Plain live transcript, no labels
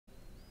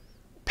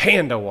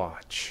Panda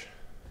Watch.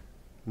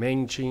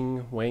 Wang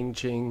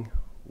Ching,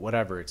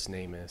 whatever its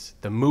name is.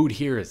 The mood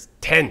here is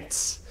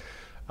tense.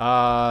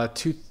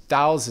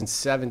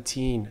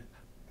 2017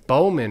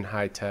 Bowman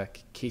High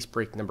Tech, case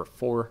break number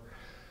 4.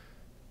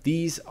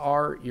 These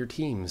are your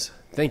teams.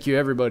 Thank you,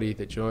 everybody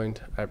that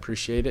joined. I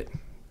appreciate it.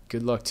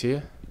 Good luck to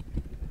you.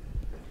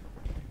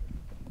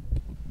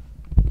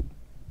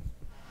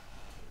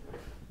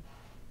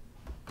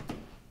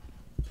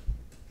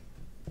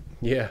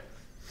 Yeah.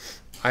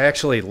 I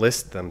actually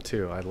list them,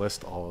 too. I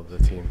list all of the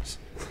teams.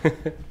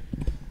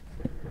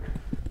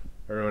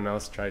 Everyone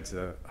else tried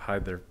to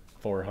hide their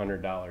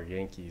 $400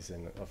 Yankees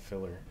in a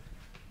filler.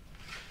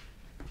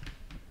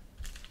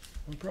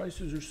 The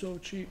prices are so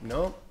cheap.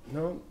 No,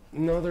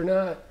 they're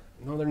not.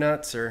 No, they're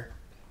not, sir.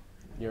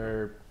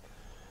 You're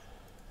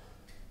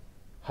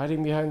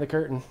hiding behind the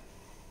curtain.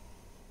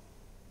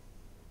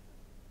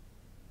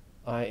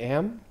 I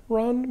am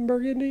Ron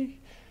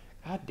Burgundy?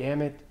 God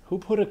damn it. Who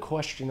put a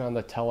question on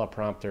the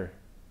teleprompter?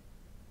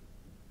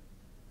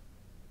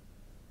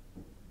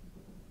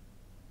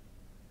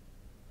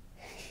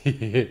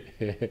 I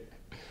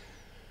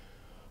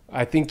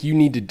think you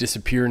need to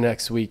disappear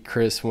next week,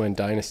 Chris, when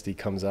Dynasty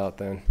comes out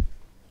then.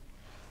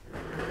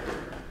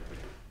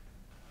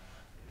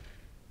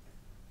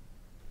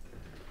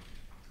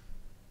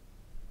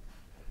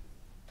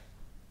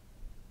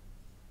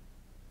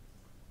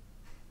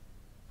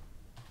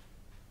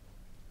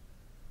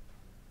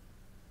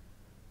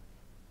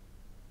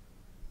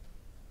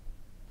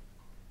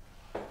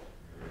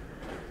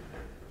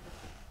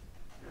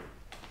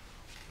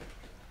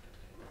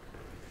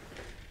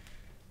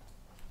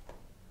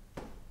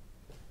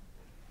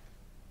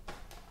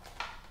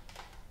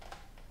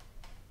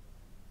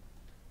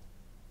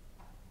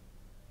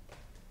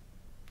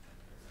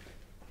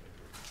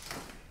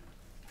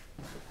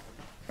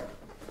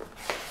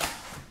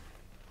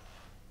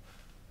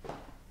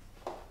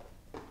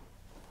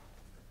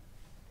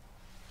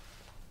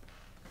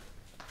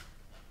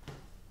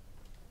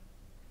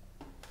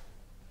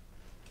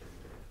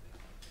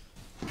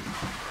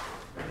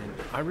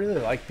 I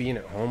really like being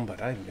at home,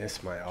 but I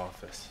miss my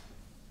office.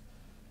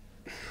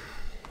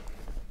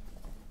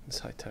 It's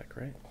high tech,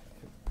 right?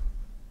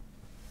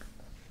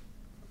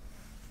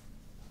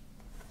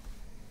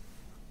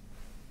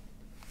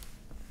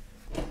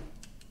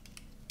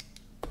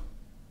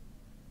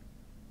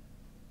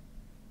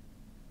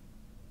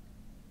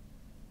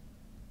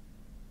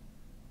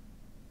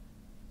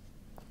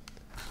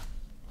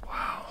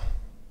 Wow.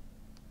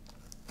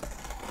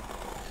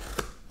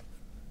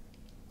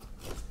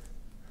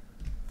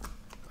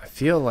 I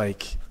feel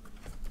like,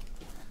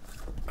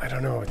 I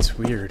don't know, it's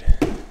weird.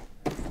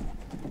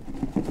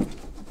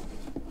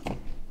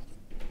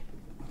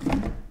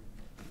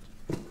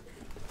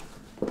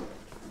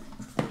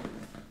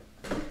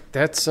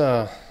 That's,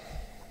 I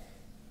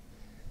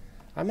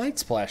might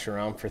splash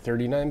around for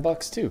 39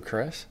 bucks too,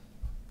 Chris.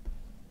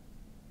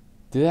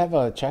 Do they have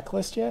a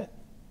checklist yet?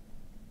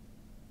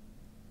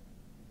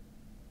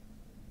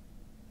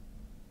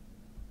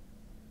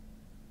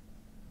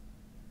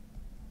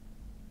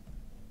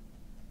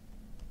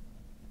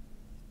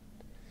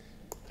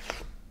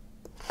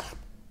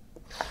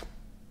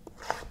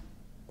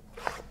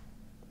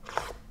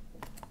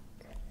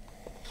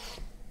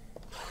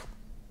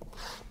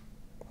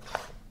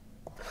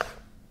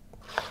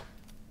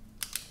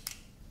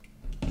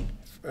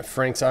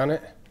 Frank's on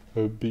it.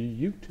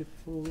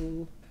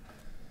 Beautiful.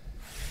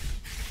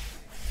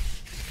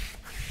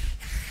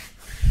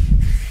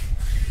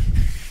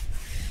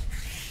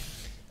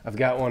 I've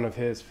got one of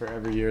his for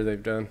every year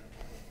they've done.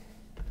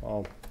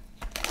 All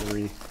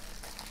 3.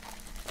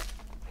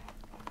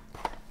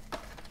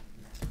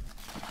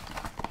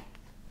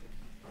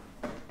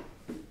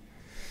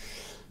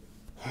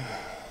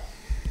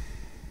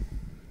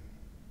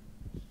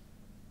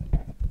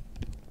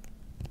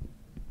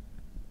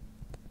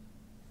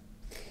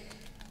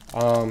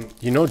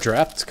 You know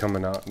draft's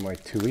coming out in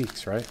like 2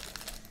 weeks, right?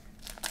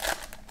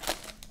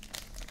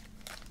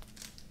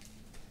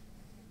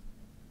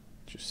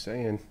 Just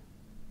saying.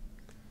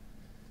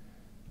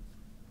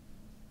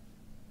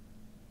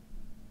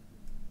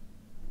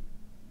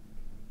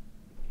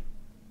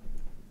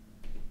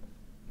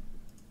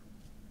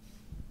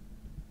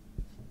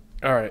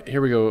 All right,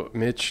 here we go.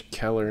 Mitch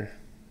Keller.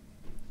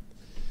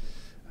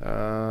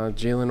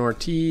 Jalen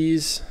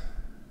Ortiz.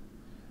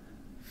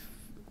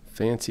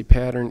 Fancy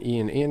pattern,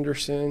 Ian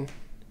Anderson.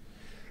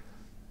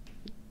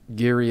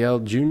 Gary L.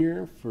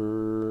 Jr.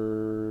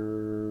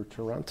 for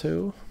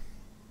Toronto.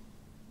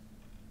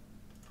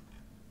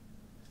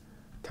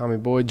 Tommy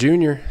Boy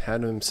Jr.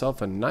 had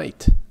himself a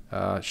night.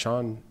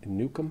 Sean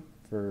Newcomb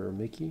for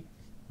Mickey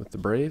with the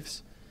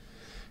Braves.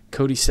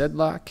 Cody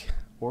Sedlock,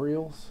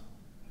 Orioles.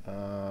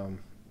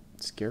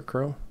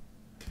 Scarecrow.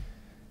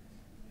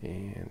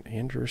 And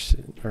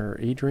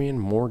Adrian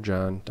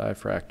Morejon,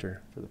 Diffractor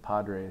for the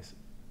Padres.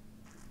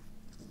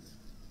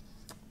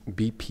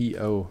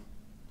 BPO.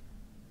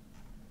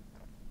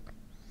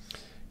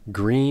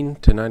 Green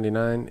to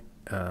 99,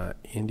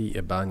 Andy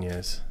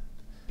Ibanez.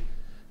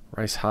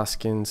 Rice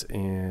Hoskins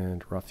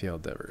and Rafael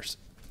Devers.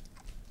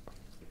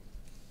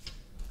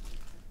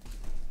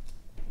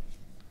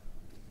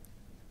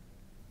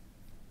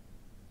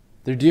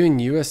 They're doing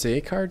USA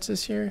cards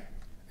this year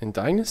in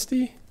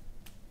Dynasty?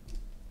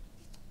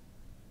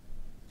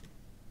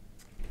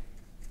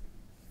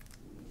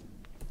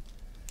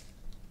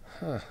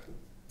 Huh.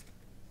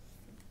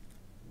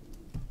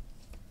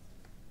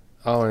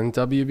 Oh, and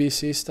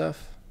WBC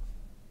stuff?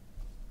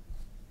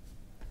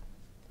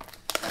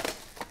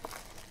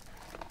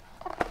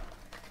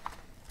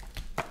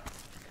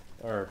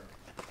 Or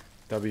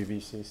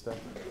WBC stuff?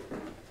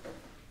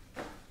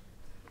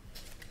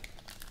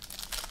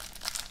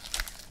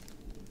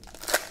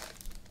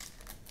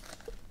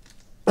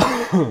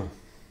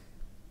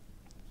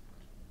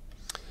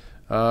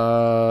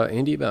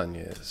 Andy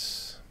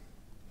Ibanez.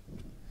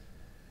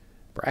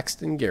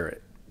 Braxton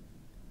Garrett.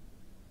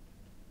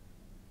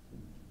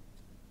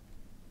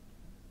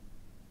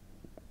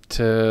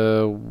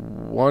 To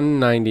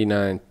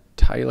 199,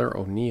 Tyler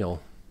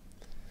O'Neill.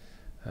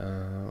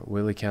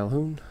 Willie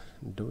Calhoun.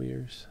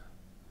 Doyers.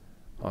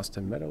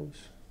 Austin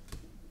Meadows.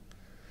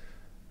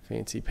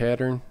 Fancy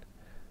pattern.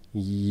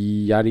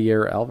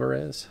 Yadier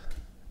Alvarez.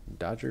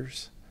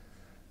 Dodgers.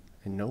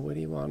 And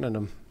nobody wanted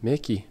him.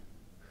 Mickey.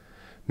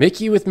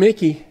 Mickey with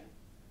Mickey.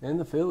 And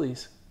the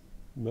Phillies.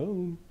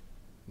 Boom.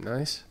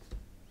 Nice.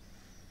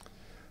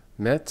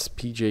 Mets,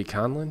 P.J.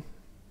 Conlon.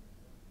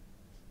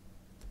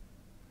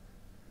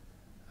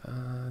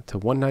 To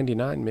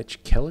 199,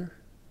 Mitch Keller.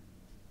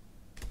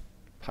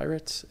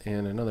 Pirates,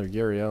 and another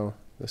Gurriel.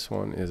 This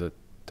one is a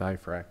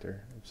diffractor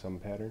of some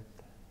pattern.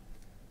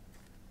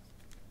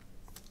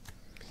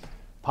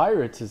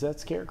 Pirates, is that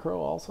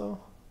Scarecrow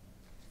also?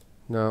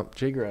 No,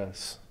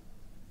 J-Grass.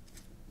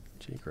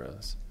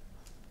 J-Grass.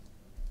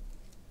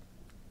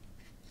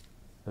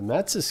 The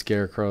Mets is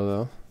Scarecrow,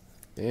 though.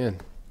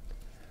 Man.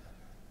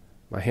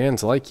 My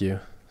hands like you,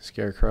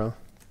 Scarecrow.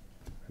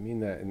 I mean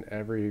that in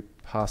every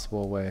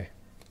possible way.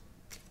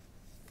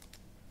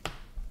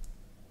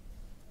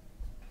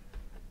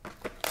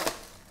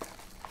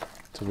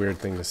 It's a weird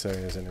thing to say,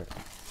 isn't it?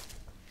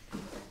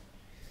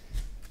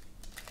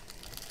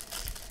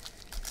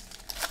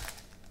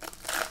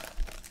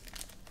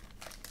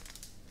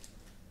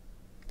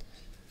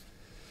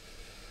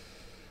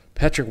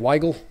 Patrick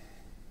Weigel.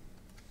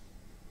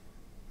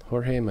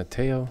 Jorge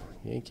Mateo,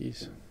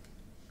 Yankees.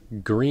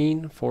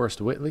 Green,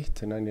 Forrest Whitley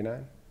to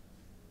 99.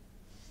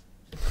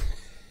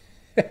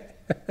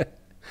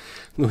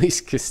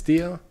 Luis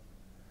Castillo.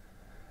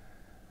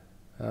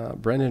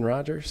 Brendan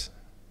Rodgers.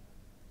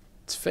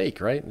 It's fake,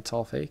 right? It's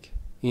all fake.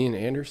 Ian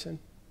Anderson,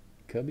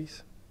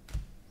 Cubbies.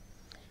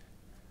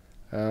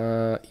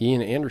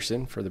 Ian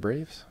Anderson for the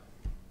Braves.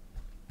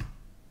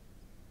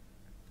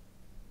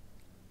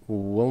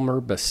 Wilmer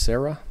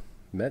Becerra,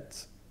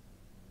 Mets.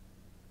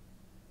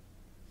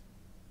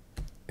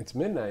 It's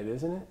midnight,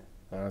 isn't it?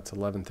 It's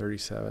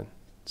 11:37.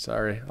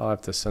 Sorry, I'll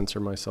have to censor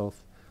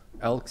myself.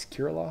 Alex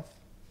Kirilloff.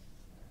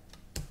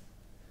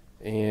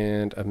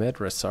 And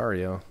Ahmed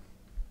Rosario.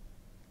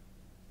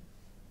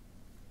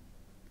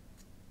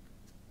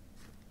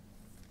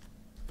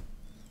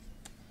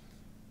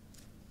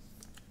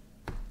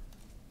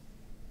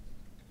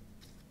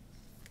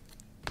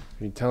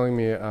 Are you telling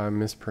me I'm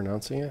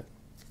mispronouncing it?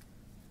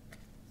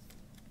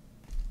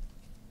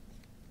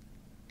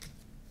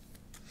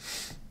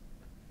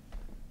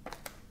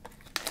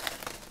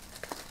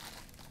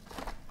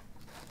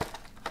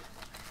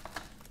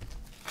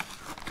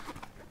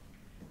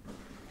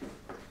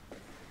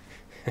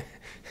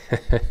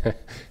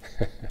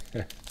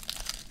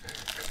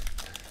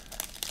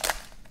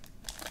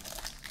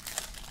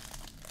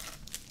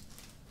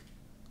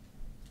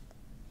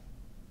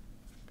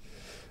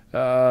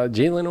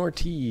 Jalen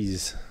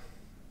Ortiz.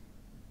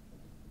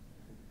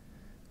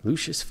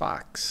 Lucius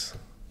Fox.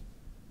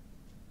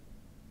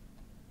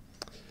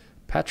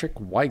 Patrick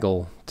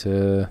Weigel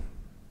to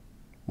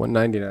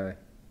 199.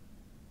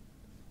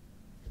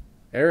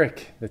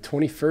 Eric, the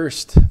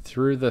 21st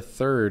through the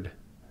 3rd.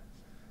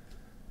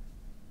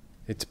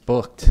 It's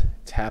booked.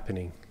 It's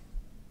happening.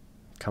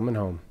 Coming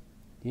home.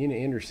 Ian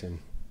Anderson.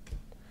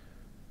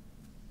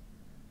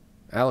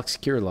 Alex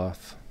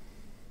Kirilloff.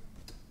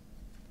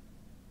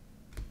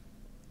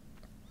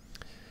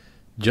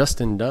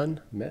 Justin Dunn,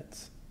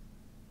 Mets.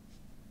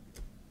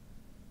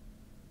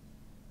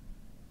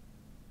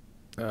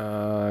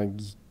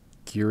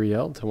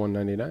 Gurriel to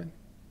 199.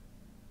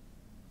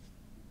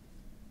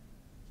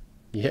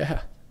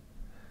 Yeah.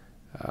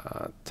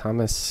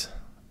 Thomas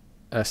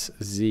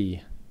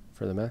S.Z.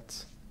 for the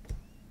Mets.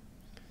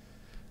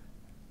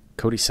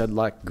 Cody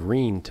Sedlock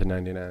Green to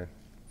 99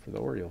 for the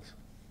Orioles.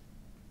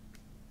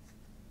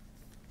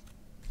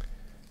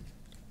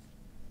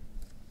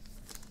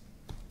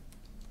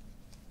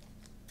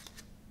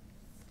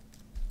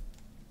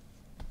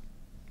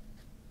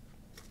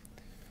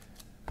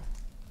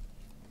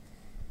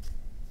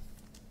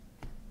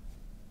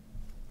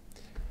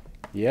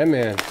 Yeah,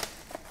 man.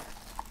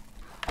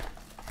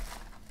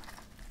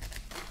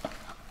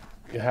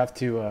 You have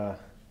to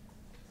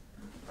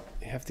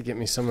get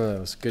me some of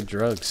those good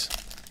drugs.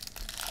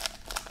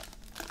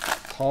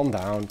 Calm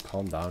down.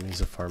 Calm down. He's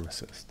a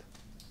pharmacist.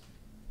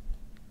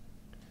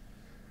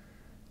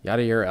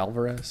 Yadier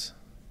Alvarez.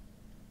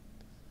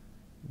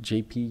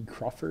 J.P.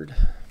 Crawford.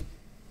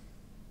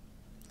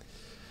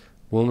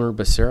 Wilmer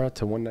Becerra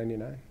to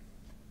 199.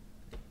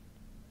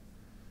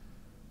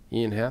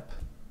 Ian Happ.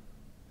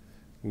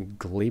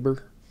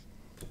 Glaber.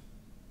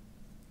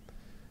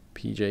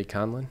 P.J.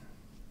 Conlon.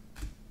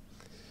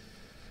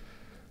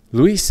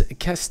 Luis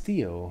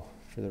Castillo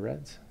for the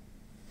Reds.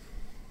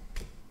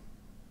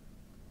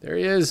 There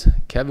he is,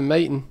 Kevin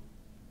Mayton.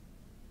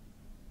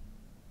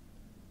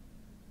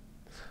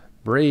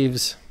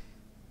 Braves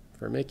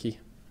for Mickey.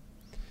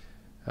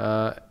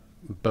 Bo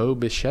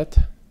Bichette,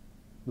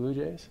 Blue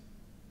Jays.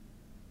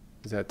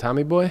 Is that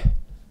Tommy Boy?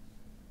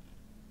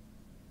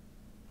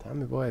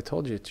 Tommy Boy, I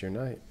told you it's your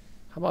night.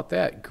 How about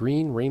that?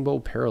 Green Rainbow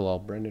Parallel,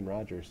 Brendan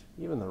Rodgers.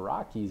 Even the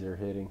Rockies are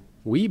hitting.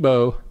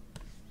 Weibo.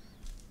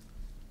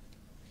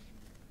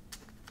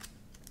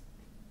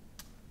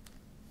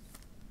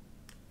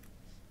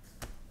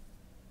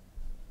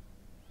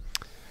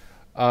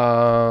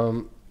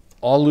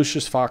 All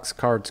Lucius Fox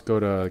cards go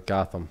to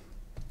Gotham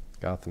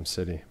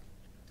City.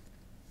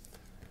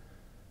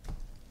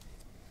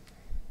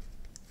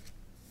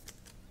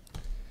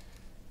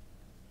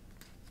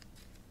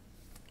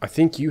 I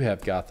think you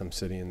have Gotham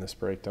City in this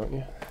break, don't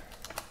you?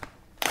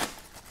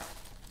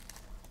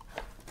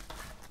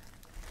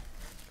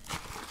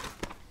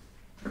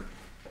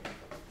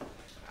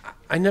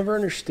 I never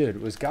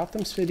understood. Was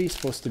Gotham City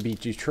supposed to be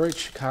Detroit,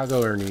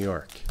 Chicago, or New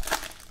York?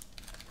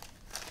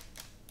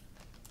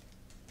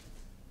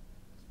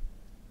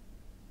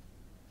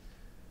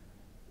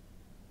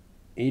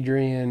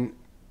 Adrian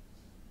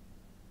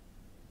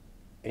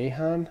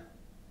Ahan?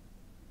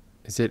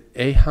 Is it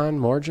Ahan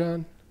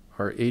Morjan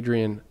or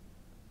Adrian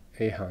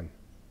Ahan?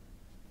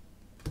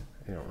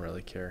 I don't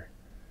really care.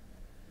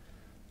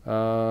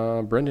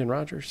 Brendan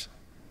Rodgers.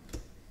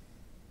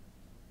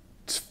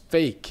 It's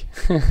fake.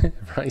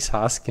 Bryce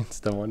Hoskins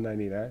to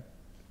 199.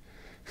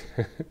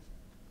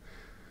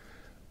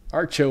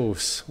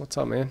 Archos. What's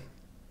up, man?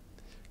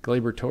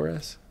 Glaber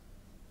Torres.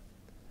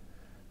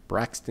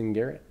 Braxton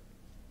Garrett.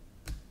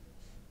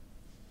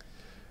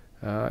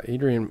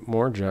 Adrian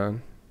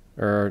Morjan.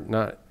 Or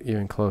not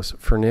even close.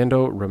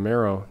 Fernando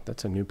Romero.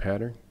 That's a new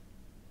pattern.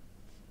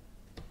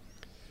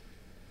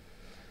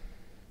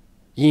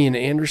 Ian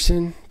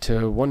Anderson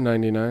to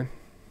 199.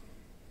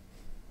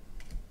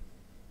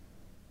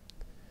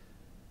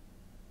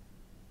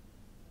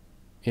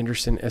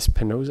 Anderson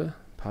Espinoza,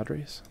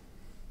 Padres.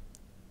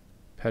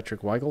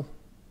 Patrick Weigel,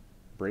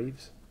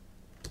 Braves.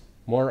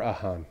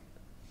 Morahan.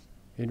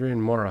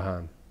 Adrian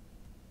Morahan.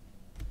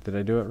 Did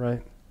I do it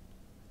right?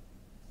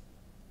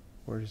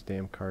 Where does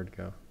damn card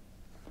go?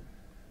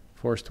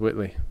 Forrest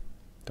Whitley,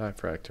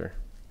 Diffractor.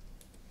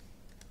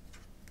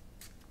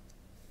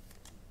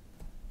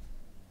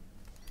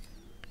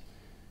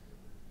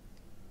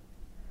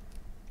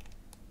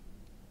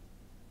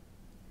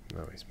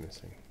 No, he's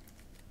missing.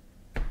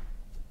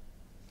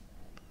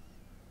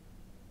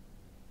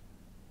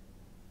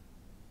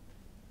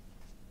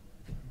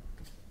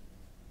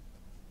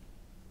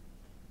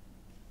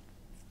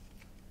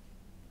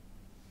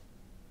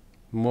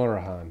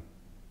 Morahan.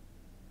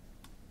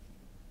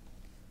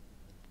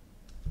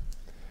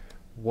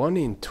 1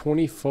 in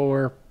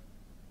 24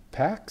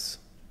 packs?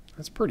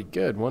 That's pretty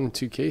good. 1 in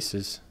 2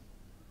 cases.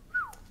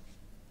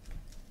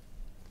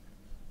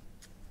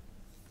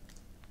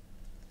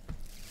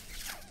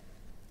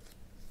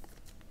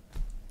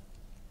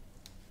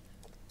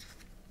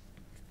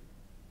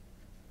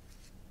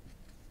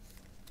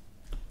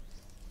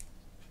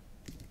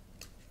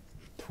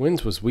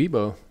 Twins was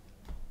Weibo.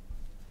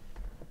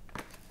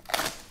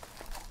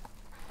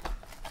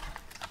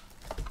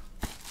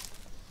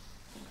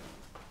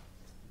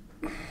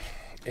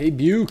 A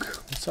Buke,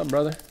 what's up,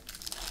 brother?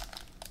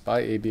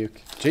 Bye, A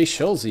Buke. Jay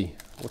Schulze,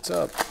 what's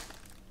up?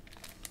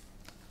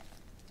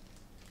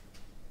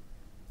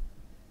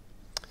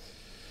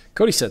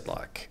 Cody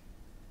Sedlock.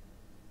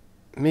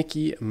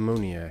 Mickey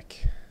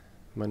Moniak.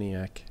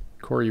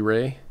 Corey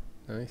Ray,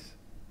 nice.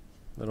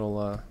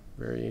 Little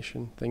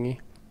variation thingy.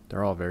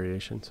 They're all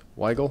variations.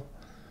 Weigel.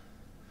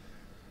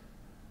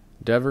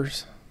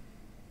 Devers.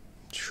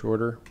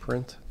 Shorter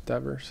print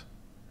Devers.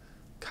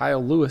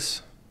 Kyle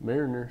Lewis,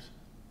 Mariners.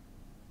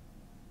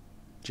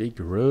 Jake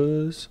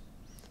Rose.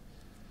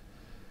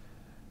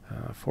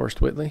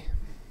 Forrest Whitley.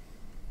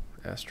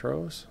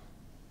 Astros.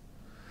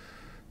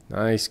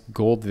 Nice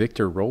gold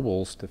Victor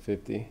Robles to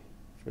 50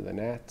 for the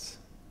Nats.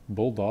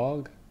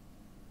 Bulldog.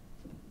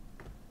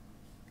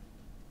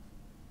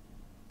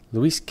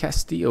 Luis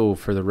Castillo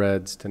for the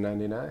Reds to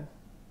 99.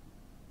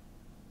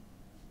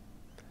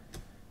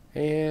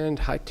 And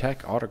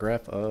high-tech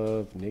autograph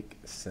of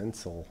Nick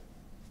Senzel.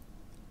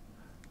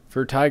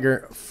 For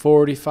Tiger,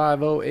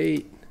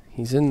 4508.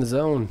 He's in the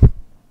zone. I'm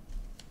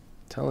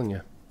telling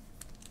you.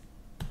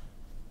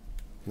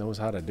 Knows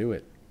how to do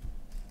it.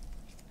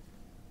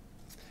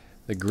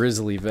 The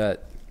Grizzly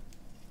vet.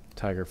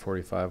 Tiger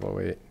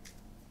 4508.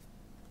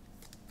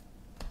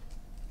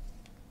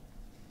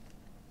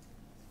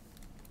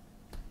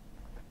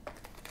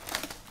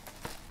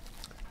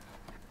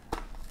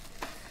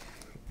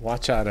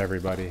 Watch out,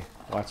 everybody.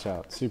 Watch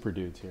out. Super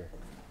dudes here.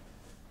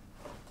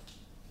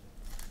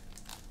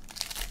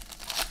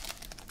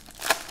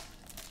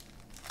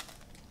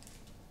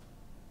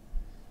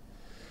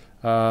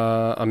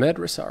 Ahmed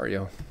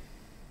Rosario.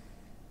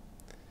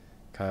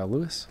 Kyle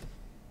Lewis.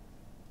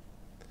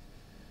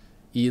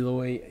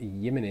 Eloy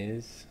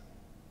Jimenez.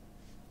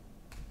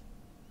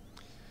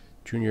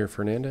 Junior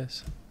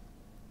Fernandez.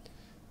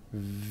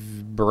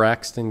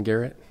 Braxton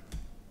Garrett.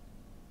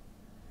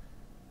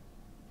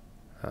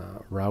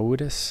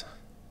 Raudis,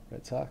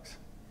 Red Sox.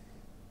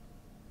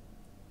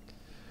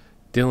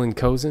 Dylan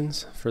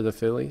Cozens for the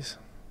Phillies.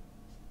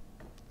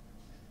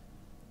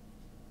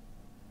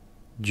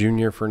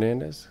 Junior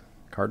Fernandez,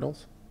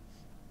 Cardinals.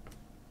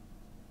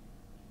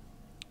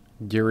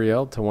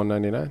 Gurriel to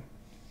 199.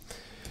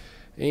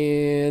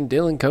 And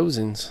Dylan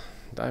Cozens,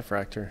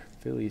 Diffractor,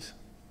 Phillies.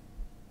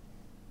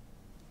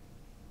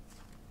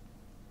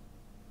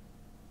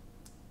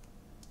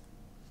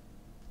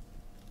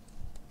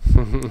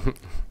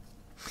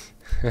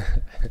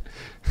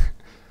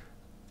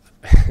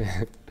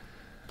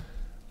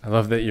 I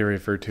love that you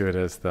refer to it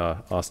as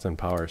the Austin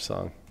Powers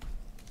song.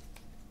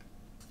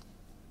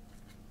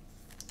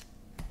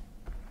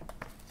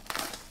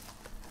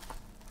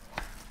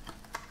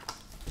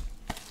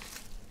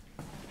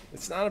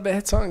 It's not a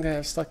bad song to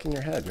have stuck in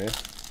your head, man.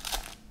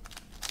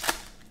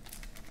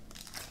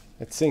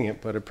 I'd sing it,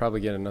 but it'd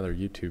probably get another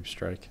YouTube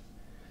strike.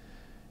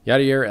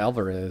 Yadier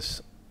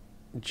Alvarez.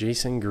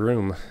 Jason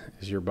Groom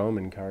is your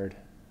Bowman card.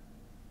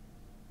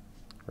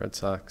 Red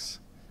Sox.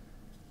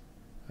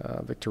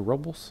 Victor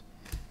Robles.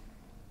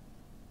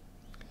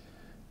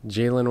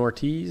 Jalen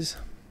Ortiz.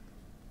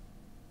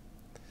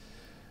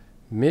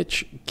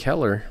 Mitch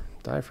Keller,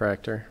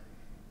 Diffractor.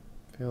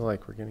 Feel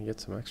like we're going to get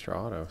some extra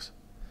autos.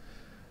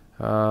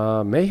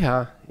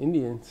 Meja,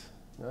 Indians.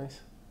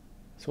 Nice.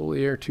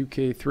 Solier,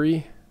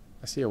 2K3.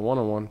 I see a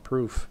 1-on-1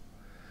 proof.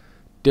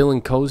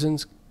 Dylan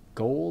Cozens,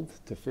 gold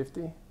to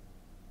 50.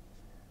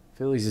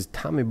 Phillies is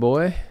Tommy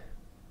Boy.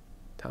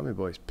 Tommy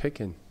Boy's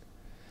picking.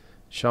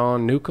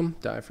 Sean Newcomb,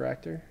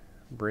 Diffractor,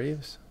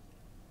 Braves.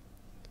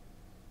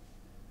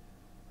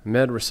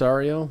 Ahmed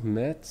Rosario,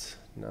 Mets,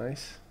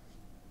 nice.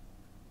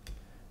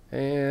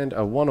 And a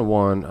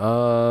 1-on-1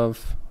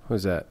 of,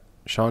 who's that?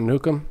 Sean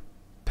Newcomb,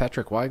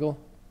 Patrick Weigel.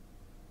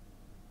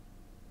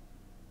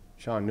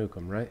 Sean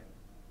Newcomb, right?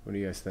 What do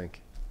you guys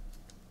think?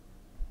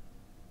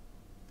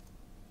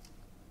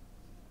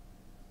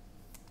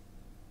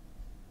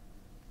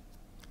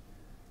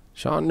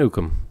 Sean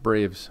Newcomb,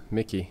 Braves,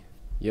 Mickey,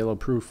 yellow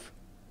proof.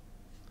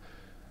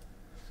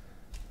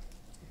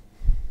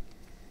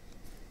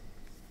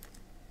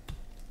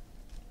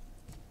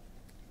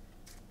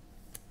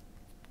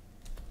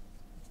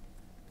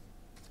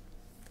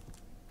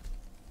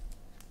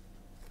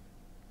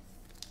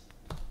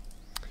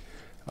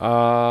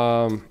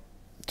 Um,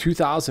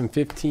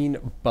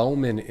 2015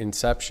 Bowman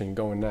Inception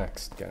going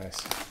next, guys.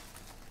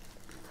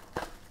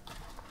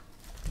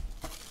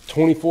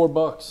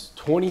 $24,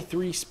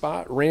 23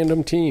 spot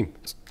random team.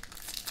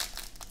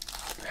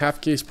 Half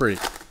case break.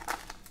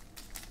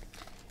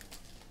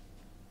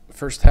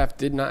 First half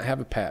did not have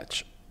a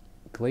patch.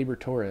 Gleyber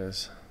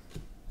Torres.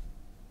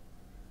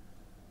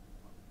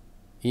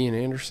 Ian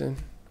Anderson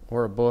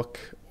or a book,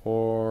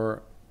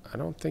 or I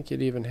don't think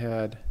it even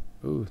had,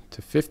 ooh,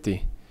 to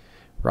 50.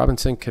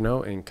 Robinson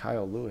Cano and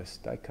Kyle Lewis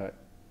die cut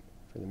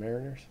for the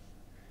Mariners.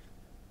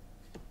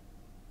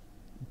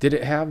 Did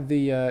it have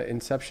the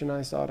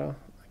Inceptionized auto?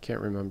 I can't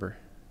remember.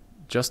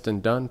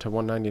 Justin Dunn to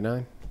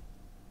 199.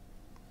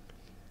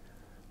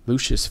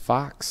 Lucius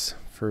Fox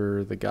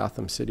for the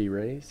Gotham City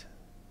Rays.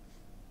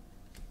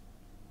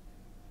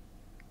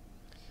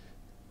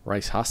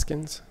 Rice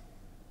Hoskins,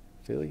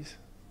 Phillies.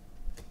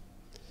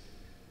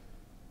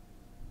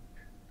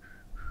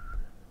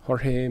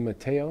 Jorge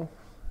Mateo,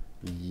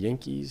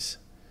 Yankees.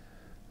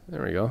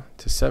 There we go.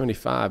 To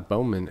 75,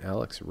 Bowman,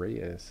 Alex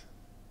Reyes.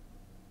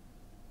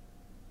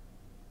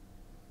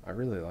 I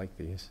really like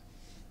these.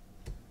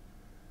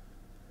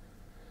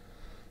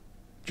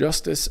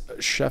 Justice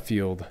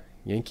Sheffield,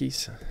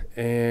 Yankees.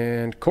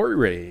 And Corey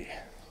Ray,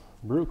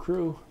 Brew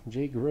Crew,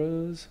 Jake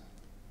Rose.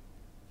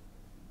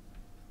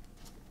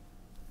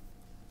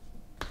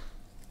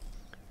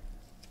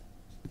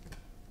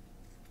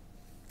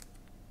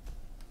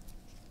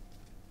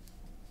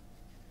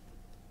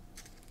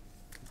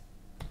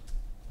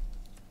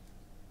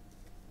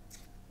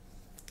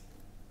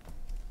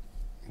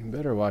 You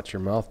better watch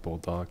your mouth,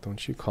 Bulldog.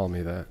 Don't you call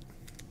me that.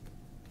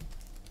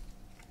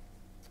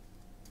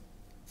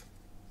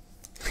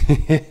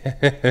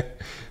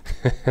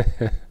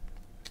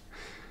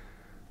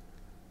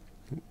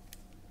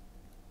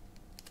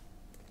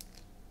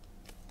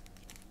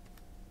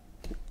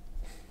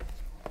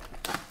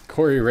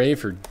 Corey Ray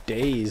for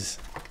days.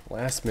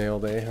 Last mail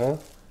day, huh?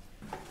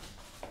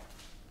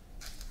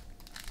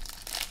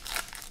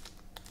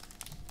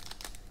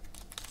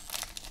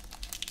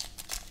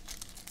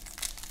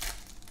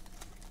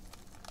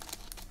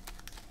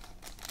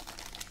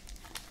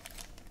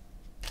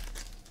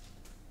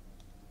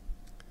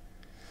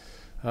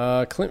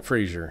 Clint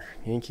Frazier,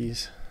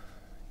 Yankees.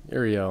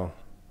 Uriel.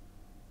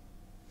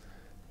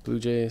 Blue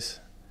Jays.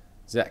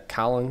 Zach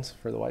Collins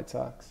for the White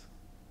Sox.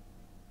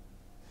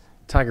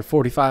 Tiger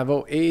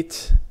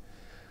 4508.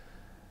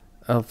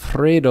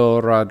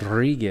 Alfredo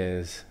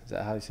Rodriguez. Is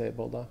that how you say it,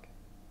 Bulldog?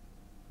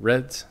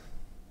 Reds.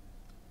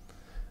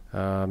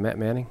 Matt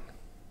Manning.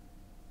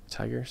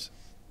 Tigers.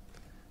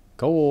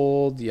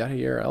 Gold.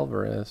 Yadier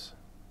Alvarez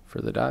for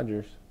the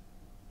Dodgers.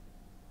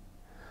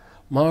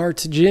 Mar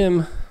to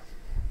Jim.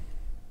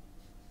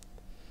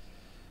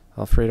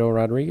 Alfredo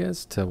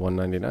Rodriguez to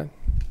 199.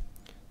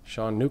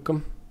 Sean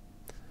Newcomb.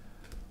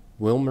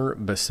 Wilmer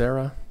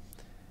Becerra.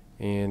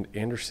 And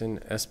Anderson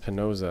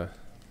Espinoza.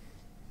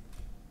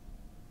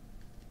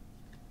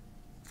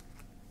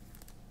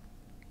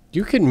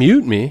 You can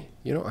mute me.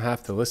 You don't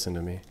have to listen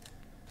to me.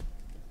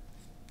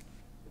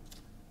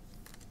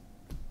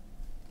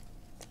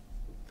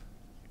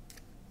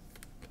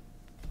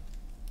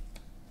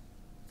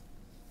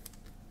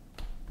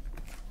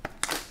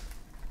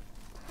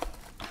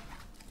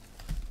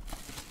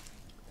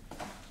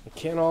 It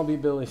can't all be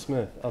Billy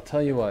Smith. I'll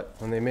tell you what,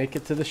 when they make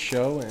it to the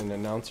show and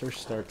announcers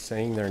start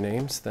saying their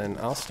names, then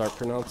I'll start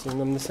pronouncing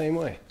them the same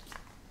way.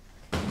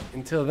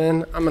 Until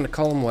then, I'm going to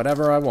call them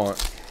whatever I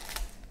want.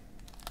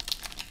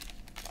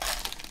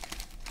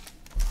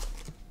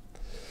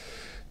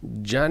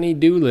 Johnny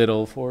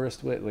Doolittle,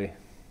 Forrest Whitley.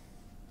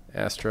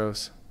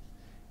 Astros.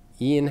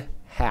 Ian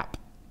Happ.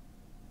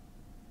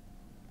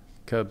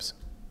 Cubs.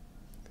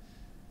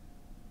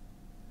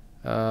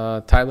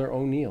 Tyler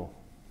O'Neill.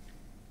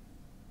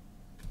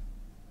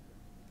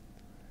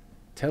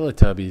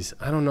 Teletubbies.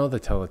 I don't know the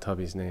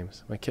Teletubbies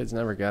names. My kids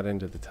never got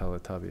into the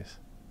Teletubbies.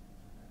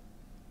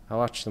 I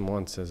watched them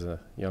once as a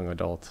young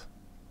adult.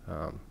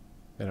 I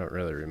don't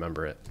really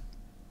remember it.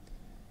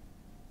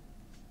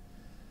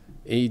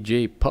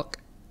 AJ Puck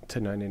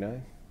to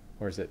 99.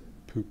 Or is it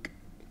Pook?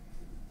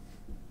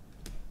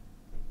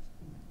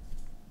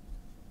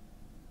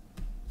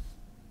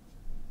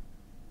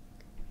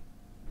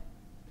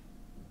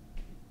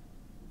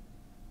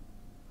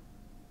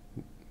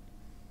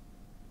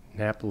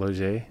 Nap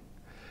Loge.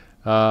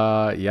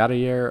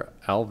 Yadier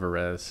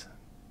Alvarez.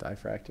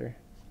 Diffractor.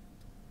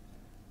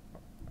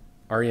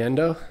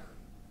 Ariendo.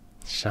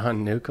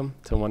 Sean Newcomb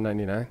to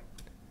 199.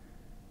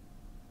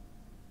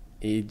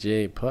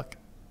 AJ Puck.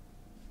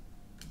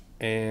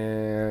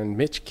 And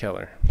Mitch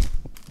Keller.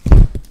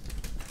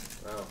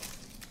 Wow.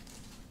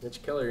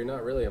 Mitch Keller, you're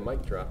not really a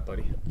mic drop,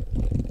 buddy.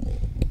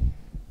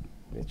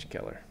 Mitch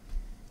Keller.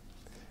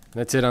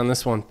 That's it on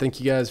this one.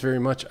 Thank you guys very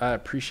much. I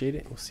appreciate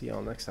it. We'll see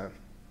y'all next time.